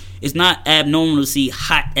 Also, it's not abnormal to see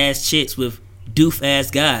hot ass chicks with doof ass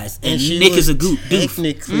guys, and Nick is a doof.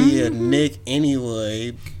 Technically, a Nick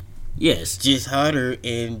anyway. Yes, just hotter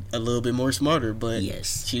and a little bit more smarter, but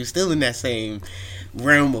yes, she was still in that same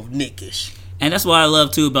realm of Nickish. And that's what I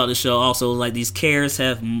love too about the show. Also, like, these characters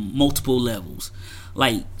have multiple levels.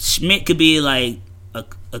 Like, Schmidt could be like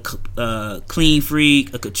a clean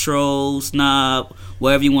freak, a control snob,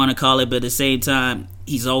 whatever you want to call it, but at the same time,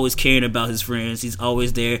 he's always caring about his friends. He's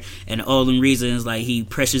always there, and the only reasons like he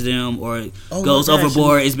pressures them or goes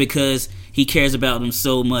overboard is because he cares about them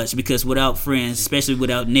so much. Because without friends, especially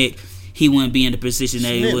without Nick, he wouldn't be in the position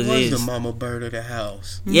that he was in. the mama bird of the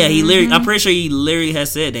house. Yeah, he literally. I'm pretty sure he literally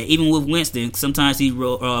has said that. Even with Winston, sometimes he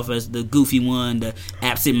wrote off as the goofy one, the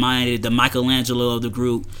absent-minded, the Michelangelo of the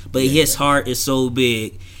group. But his heart is so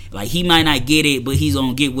big. Like, he might not get it, but he's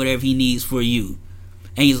gonna get whatever he needs for you.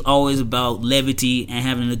 And he's always about levity and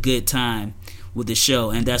having a good time with the show,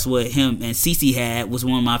 and that's what him and Cece had. Was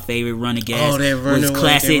one of my favorite running gags. Oh, that running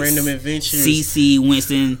classic random adventures. Cece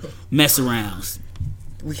Winston mess arounds.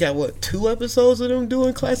 We got 2 episodes of them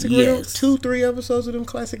doing classic run? 2-3 episodes of them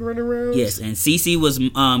classic runarounds. Yes, and Cece was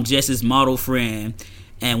Jess's model friend,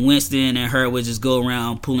 and Winston and her would just go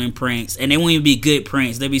around pulling pranks, and they wouldn't even be good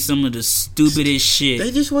pranks. They'd be some of the stupidest shit.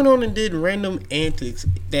 They just went on and did random antics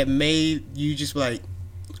that made you just like,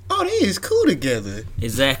 oh, they is cool together.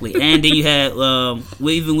 Exactly. And then you had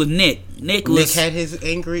even with Nick. Nick had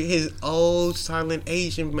his old silent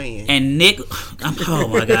Asian man. And Nick, oh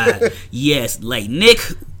my god, yes, like Nick,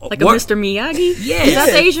 like a Mr. Miyagi. Yes, is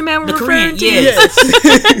that the Asian man we're referring to?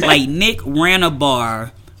 Yes. Like, Nick ran a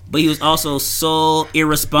bar, but he was also so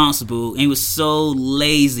irresponsible and he was so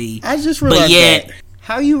lazy. I just realized that.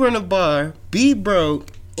 How you run a bar, be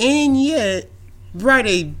broke, and yet write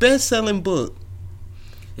a best-selling book?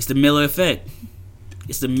 It's the Miller effect.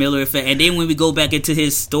 It's the Miller effect. And then when we go back into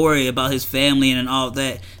his story about his family and all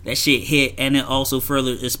that shit hit, and it also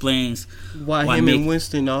further explains why him and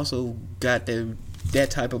Winston also got that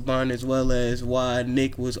type of bond, as well as why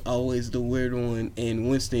Nick was always the weird one, and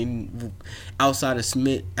Winston, outside of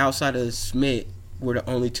Smith, were the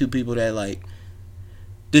only 2 people that like,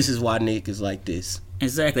 this is why Nick is like this.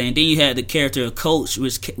 Exactly. And then you had the character of Coach,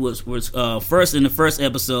 which was first in the first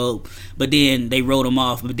episode, but then they wrote him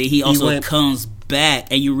off. But then he also comes back,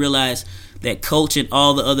 and you realize that Coach and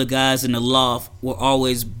all the other guys in the loft were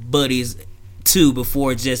always buddies too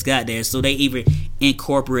before Jess got there. So they even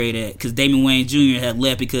incorporated it, because Damon Wayans Jr. had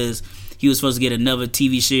left because he was supposed to get another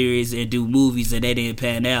TV series and do movies, and that didn't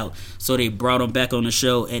pan out. So they brought him back on the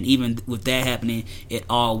show, and even with that happening, it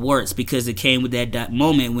all works because it came with that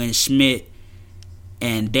moment when Schmidt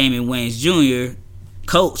and Damon Wayans Jr.,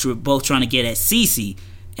 Coach, were both trying to get at Cece.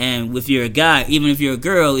 And if you're a guy, even if you're a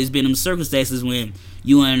girl, it's been in circumstances when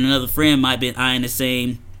you and another friend might have been eyeing the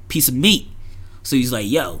same piece of meat. So he's like,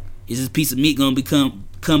 yo, is this piece of meat going to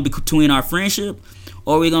come between our friendship?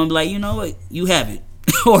 Or are we going to be like, you know what, you have it.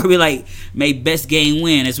 Or we like, may best game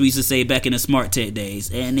win, as we used to say back in the Smart Tech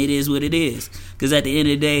days. And it is what it is. Because at the end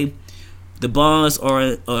of the day, the bonds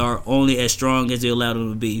are only as strong as they allow them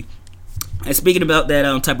to be. And speaking about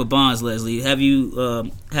that type of bonds, Leslie, have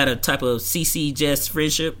you had a type of CC Jess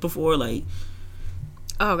friendship before? Like,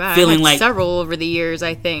 oh god, feeling I've had like several over the years.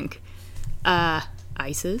 I think I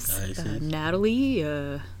Isis. Natalie,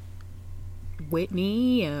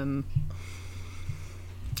 Whitney,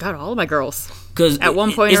 God, all of my girls. Because at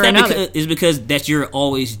one point or another, is because that you're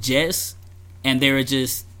always Jess, and they're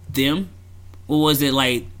just them, or was it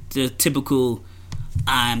like the typical?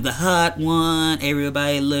 I'm the hot one.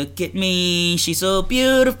 Everybody look at me. She's so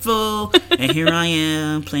beautiful, and here I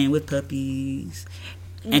am playing with puppies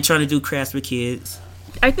and trying to do crafts with kids.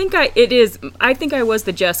 I think I was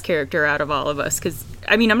the Jess character out of all of us, because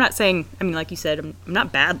I'm not saying, like you said, I'm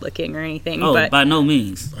not bad looking or anything. Oh, but by no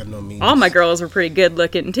means. All my girls were pretty good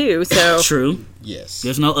looking too. So true. Yes.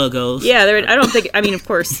 There's no uggos. Yeah, I don't think. Of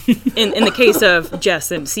course, in the case of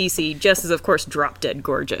Jess and Cece, Jess is of course drop dead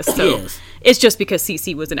gorgeous. So yes. It's just because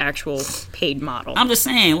Cece was an actual paid model. I'm just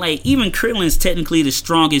saying, like, even Krillin's technically the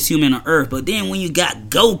strongest human on Earth, but then when you got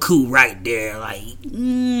Goku right there, like,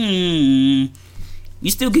 you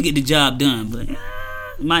still could get the job done, but it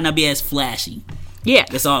might not be as flashy. Yeah.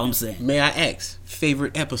 That's all I'm saying. May I ask,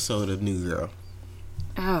 favorite episode of New Girl?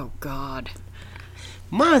 Oh, God.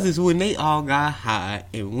 Mine is when they all got high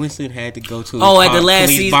and Winston had to go to at the last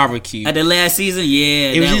season barbecue. At the last season,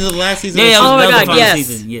 yeah. It was either the last season. Yeah, oh my God, yes.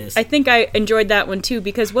 Season, yes. I think I enjoyed that one too,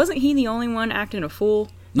 because wasn't he the only one acting a fool?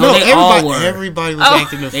 No, they all were. Everybody was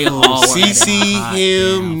acting a fool. They all were.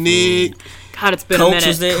 CC, him, Nick. God, it's been Coach a minute.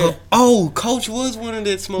 was there. Coach was one of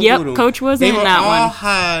that smoked Yep, with him. Coach was in that one. They were all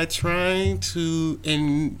high trying to,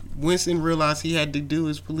 and Winston realized he had to do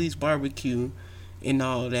his police barbecue and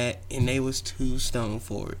all that, and they was too stoned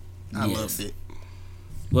for it. I loved it.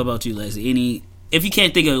 What about you, Leslie? If you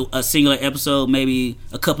can't think of a singular episode, maybe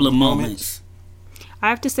a couple of moments. I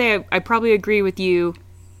have to say, I probably agree with you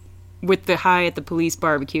with the high at the police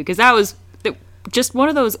barbecue, because that was just one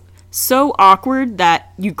of those so awkward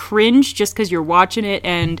that you cringe just because you're watching it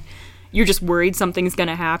and you're just worried something's going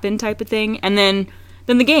to happen type of thing. And then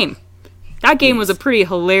the game. That game was a pretty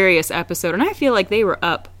hilarious episode, and I feel like they were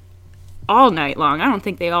up all night long. I don't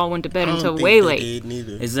think they all went to bed until way late.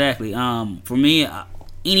 Exactly. For me,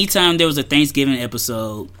 anytime there was a Thanksgiving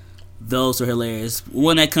episode, those were hilarious.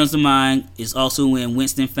 One that comes to mind is also when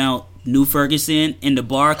Winston found New Ferguson in the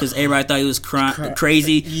bar because everybody thought he was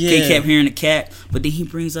crazy. Yeah. He kept hearing the cat, but then he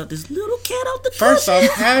brings out this little cat out the cushion. First off,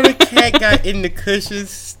 how the cat got in the cushions,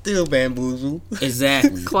 still bamboozled.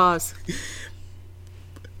 Exactly. Claws.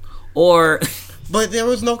 But there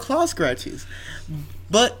was no claw scratches.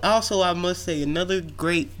 But also, I must say, another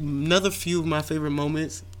few of my favorite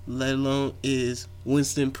moments, let alone, is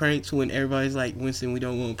Winston pranks, when everybody's like, Winston, we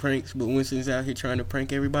don't want pranks, but Winston's out here trying to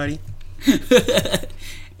prank everybody.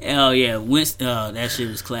 Oh yeah, Winston. That shit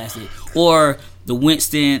was classic. Or the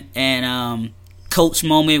Winston and Coach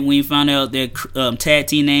moment when you found out their tag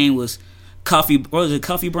team name was Coffee. What was it?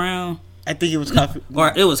 Coffee Brown. I think it was Coffee.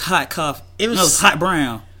 Or it was Hot Coffee. It was Hot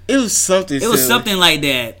Brown. It was something. It was something like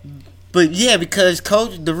that. But yeah, because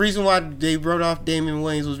Coach, the reason why they wrote off Damian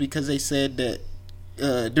Wayans was because they said that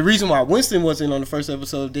the reason why Winston wasn't on the first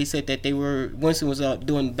episode, they said that Winston was out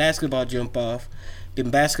doing basketball jump off. Then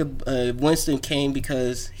Winston came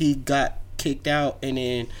because he got kicked out, and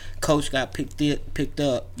then Coach got picked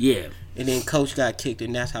up. Yeah. And then Coach got kicked,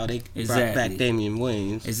 and that's how they brought back Damian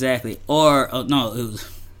Wayans. Exactly. Or no, it was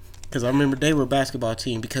because I remember they were a basketball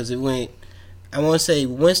team because it went. I want to say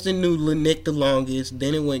Winston knew Nick the longest.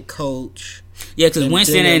 Then it went Coach. Yeah, because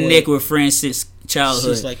Winston and Nick were friends since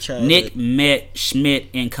childhood. Since childhood. Nick met Schmidt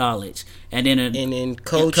in college, and then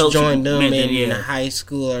Coach joined them in high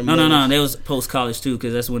school. Or no, they was post college too,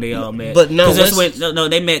 because that's when they all met. But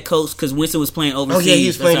they met Coach because Winston was playing overseas. Oh yeah, he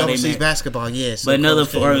was playing overseas basketball. Yes. But another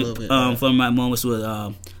from my moments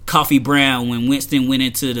was Coffee Brown when Winston went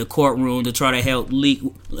into the courtroom to try to help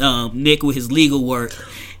Nick with his legal work.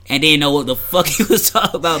 And didn't know what the fuck he was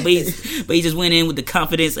talking about, but he just went in with the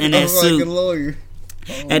confidence and that suit. Like a lawyer.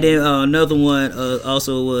 And then another one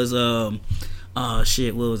also was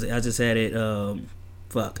shit. What was it? I just had it. The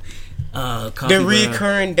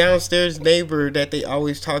recurring downstairs neighbor that they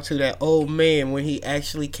always talk to, that old man, when he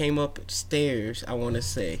actually came upstairs. I want to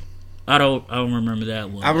say. I don't remember that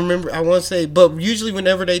one. I want to say, but usually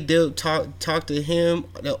whenever they talk to him,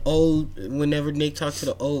 whenever Nick talked to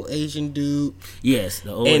the old Asian dude. Yes,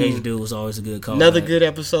 the old Asian dude was always a good call. Another good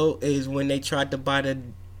episode is when they tried to buy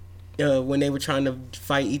when they were trying to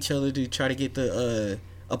fight each other to try to get the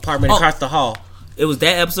apartment across the hall. It was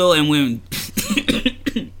that episode, and when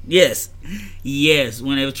yes,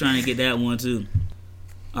 when they were trying to get that one too.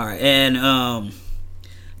 All right, and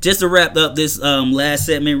just to wrap up this last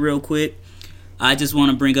segment real quick, I just want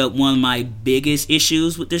to bring up one of my biggest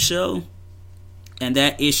issues with this show, and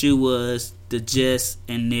that issue was the Jess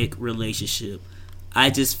and Nick relationship. I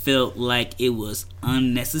just felt like it was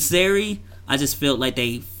unnecessary. I just felt like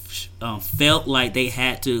they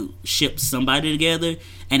had to ship somebody together,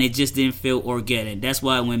 and it just didn't feel organic. That's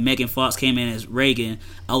why when Megan Fox came in as Reagan,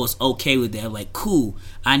 I was okay with that. Like, cool.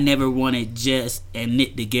 I never wanted Jess and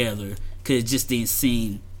Nick together because it just didn't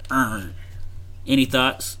seem earned. Any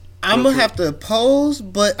thoughts? I'm gonna have to oppose,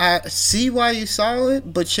 but I see why you saw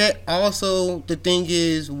it. But yet, also the thing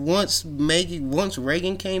is, once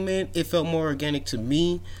Reagan came in, it felt more organic to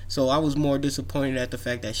me. So I was more disappointed at the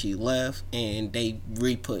fact that she left and they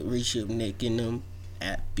reshipped Nick in them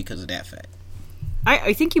because of that fact.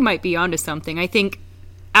 I think you might be onto something. I think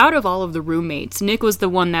out of all of the roommates, Nick was the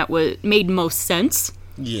one that made most sense.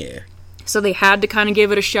 Yeah. So they had to kind of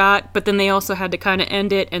give it a shot, but then they also had to kind of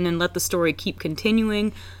end it and then let the story keep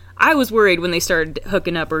continuing. I was worried when they started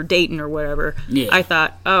hooking up or dating or whatever. Yeah. I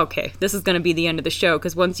thought, oh, okay, this is going to be the end of the show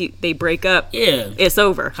because once they break up, it's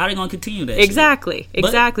over. How are they going to continue that Exactly.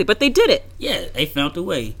 But they did it. Yeah, they found a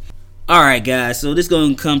way. All right, guys. So this is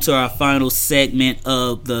going to come to our final segment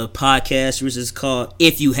of the podcast, which is called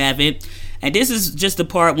If You Haven't. And this is just the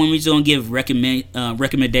part when we're going to give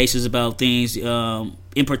recommendations about things.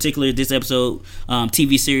 In particular, this episode,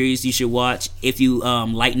 TV series you should watch if you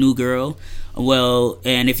like New Girl. Well,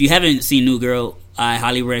 and if you haven't seen New Girl, I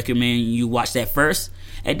highly recommend you watch that first.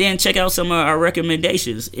 And then check out some of our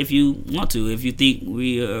recommendations if you want to. If you think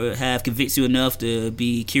we have convinced you enough to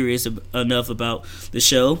be curious enough about the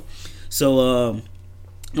show. So, I'm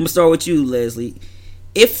going to start with you, Leslie.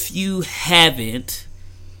 If you haven't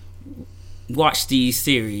watched these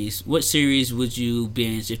series, what series would you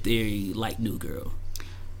binge if they like New Girl?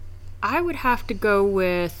 I would have to go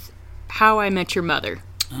with How I Met Your Mother.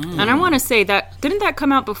 And I want to say that, didn't that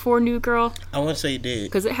come out before New Girl? I want to say it did.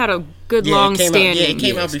 Because it had a good long standing. It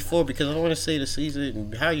came out before, because I want to say the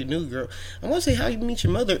season, How You New Girl. I want to say How You Meet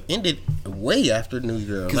Your Mother ended way after New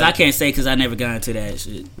Girl. Because I can't say because I never got into that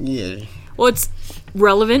shit. Yeah. Well, it's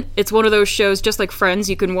relevant. It's one of those shows, just like Friends.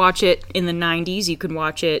 You can watch it in the 90s. You can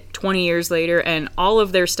watch it 20 years later, and all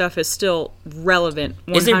of their stuff is still relevant,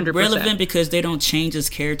 100%. Is it relevant because they don't change as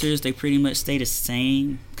characters? They pretty much stay the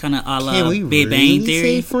same, kind of a la Can we Big really Bang Theory?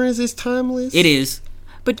 say Friends is timeless? It is.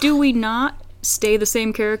 But do we not stay the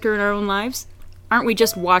same character in our own lives? Aren't we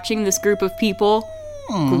just watching this group of people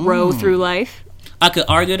grow through life? I could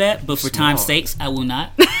argue that, but for time's sakes, I will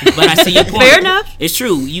not. But I see your point. Fair enough. It's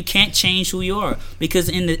true. You can't change who you are. Because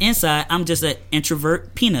in the inside, I'm just an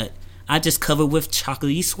introvert peanut. I just cover with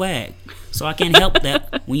chocolatey swag. So I can't help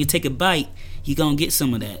that. When you take a bite, you're going to get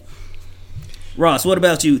some of that. Ross, what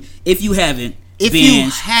about you? If you haven't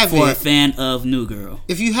for a fan of New Girl.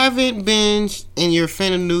 If you haven't binged and you're a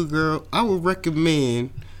fan of New Girl, I would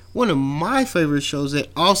recommend one of my favorite shows that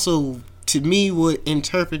also, to me, would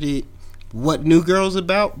interpret it what New Girl's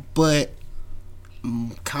about, but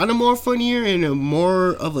kind of more funnier and a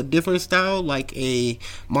more of a different style, like a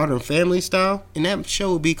Modern Family style. And that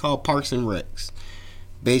show would be called Parks and Recs.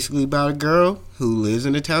 Basically about a girl who lives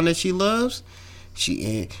in a town that she loves. She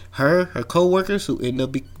and her co-workers, who end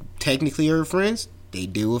up technically her friends, they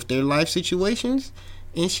deal with their life situations,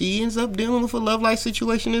 and she ends up dealing with a love life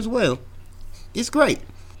situation as well. It's great.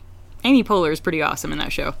 Amy Poehler is pretty awesome in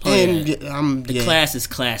that show. The class is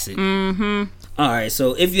classic. Mm-hmm. All right,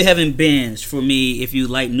 so if you haven't binged, for me, if you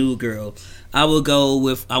like New Girl, I will go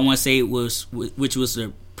with, I want to say which was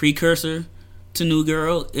the precursor to New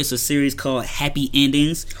Girl. It's a series called Happy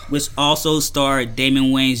Endings, which also starred Damon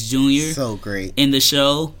Wayans Jr. So great. In the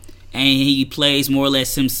show, and he plays more or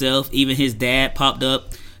less himself. Even his dad popped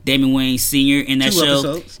up, Damon Wayans Sr. in that show.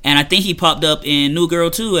 Episodes. And I think he popped up in New Girl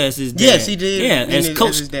too as his dad. Yes, he did. Yeah, as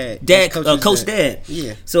Coach Dad.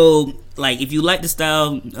 Yeah. So, like, if you like the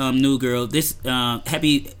style New Girl, this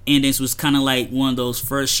Happy Endings was kind of like one of those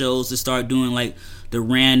first shows to start doing like the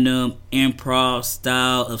random improv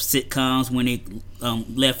style of sitcoms. When it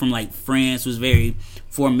left from like Friends, was very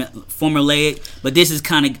formulaic, but this is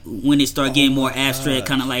kind of when it started getting more abstract,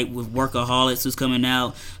 kind of like with Workaholics was coming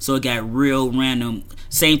out, so it got real random.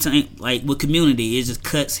 Same time, like with Community, it just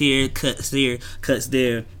cuts here, cuts there, cuts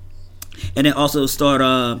there. And it also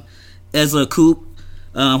starred Ezra Coop,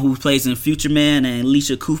 who plays in Future Man, and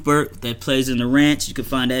Alicia Cuthbert that plays in The Ranch. You can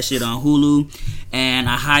find that shit on Hulu, and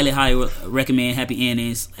I highly recommend Happy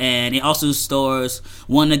Endings. And it also stars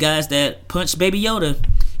one of the guys that punched Baby Yoda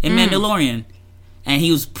in Mandalorian, and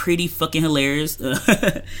he was pretty fucking hilarious.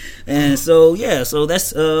 And so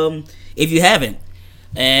that's if you haven't.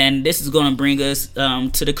 And this is going to bring us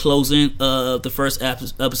to the closing of the first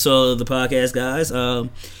episode of the podcast, guys.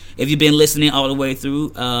 If you've been listening all the way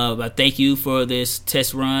through, I thank you for this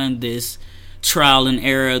test run, this trial and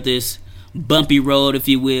error, this bumpy road, if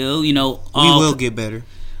you will. You know, we will get better.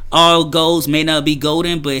 all goals may not be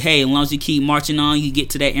golden, but hey, as long as you keep marching on, you get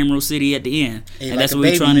to that Emerald City at the end, and that's what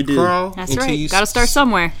we're trying to do. That's right. Got to start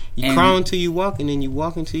somewhere. You crawl until you walk, and then you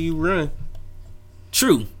walk until you run.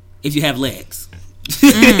 True, if you have legs.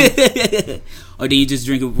 Or then you just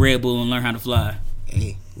drink a Red Bull and learn how to fly.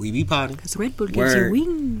 Hey, we be potting. Because Red Bull gives you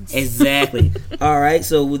wings. Exactly. All right,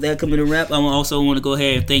 so with that coming to wrap, I also want to go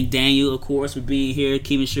ahead and thank Daniel, of course, for being here,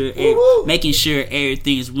 making sure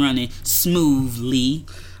everything is running smoothly.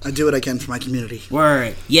 I do what I can for my community.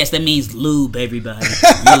 Word. Yes, that means lube, everybody.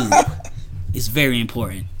 Lube. It's very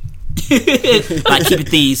important. By keeping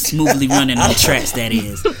things smoothly running on the tracks, that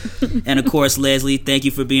is. And of course, Leslie, thank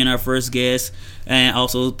you for being our first guest, and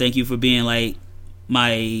also thank you for being like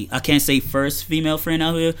my, I can't say first female friend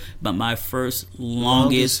out here, but my first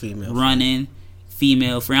longest running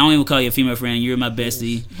female friend. I don't even call you a female friend. You're my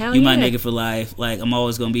bestie. Hell you yeah. my nigga for life. Like, I'm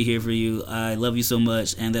always gonna be here for you. I love you so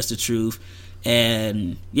much, and that's the truth.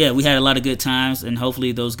 And yeah, we had a lot of good times, and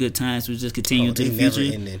hopefully those good times will just continue into the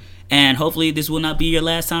future. And hopefully this will not be your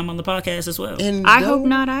last time on the podcast as well. And I hope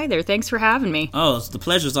not either. Thanks for having me. Oh, the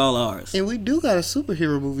pleasure's all ours. And we do got a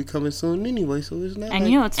superhero movie coming soon anyway, so it's not. And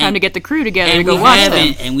like, you know, it's time to get the crew together to and go we watch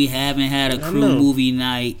them. And we haven't had a crew movie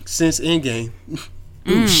night since Endgame.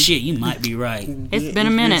 Ooh, shit, you might be right. It's been a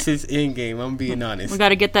minute. Since Endgame, I'm being honest. We got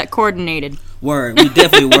to get that coordinated. Word, we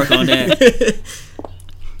definitely work on that.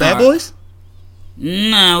 Bad Boys?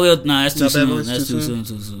 Nah, that's too soon. Boys, That's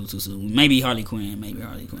too soon. Maybe Harley Quinn.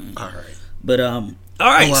 All right. But all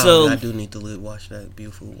right. So I do need to watch that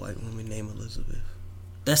beautiful white woman named Elizabeth.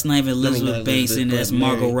 That's not even Elizabeth Banks, and that's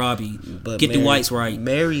Margot Robbie. Get the whites right.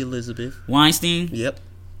 Mary Elizabeth Weinstein. Yep.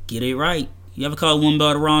 Get it right. You ever call a woman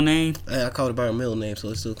by the wrong name? I called her by her middle name, so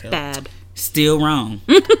it still counts. Bad. Still wrong.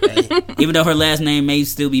 Even though her last name may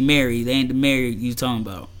still be Mary, they ain't the Mary you talking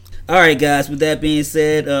about. All right, guys. With that being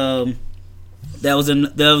said, that was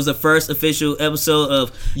the first official episode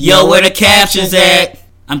of Yo, Where the Captions At?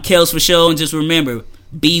 I'm Kels for show, and just remember,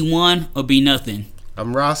 be one or be nothing.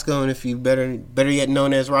 I'm Roscoe, and if you better yet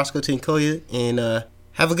known as Roscoe Tinkoya, and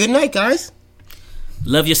have a good night, guys.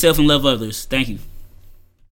 Love yourself and love others. Thank you.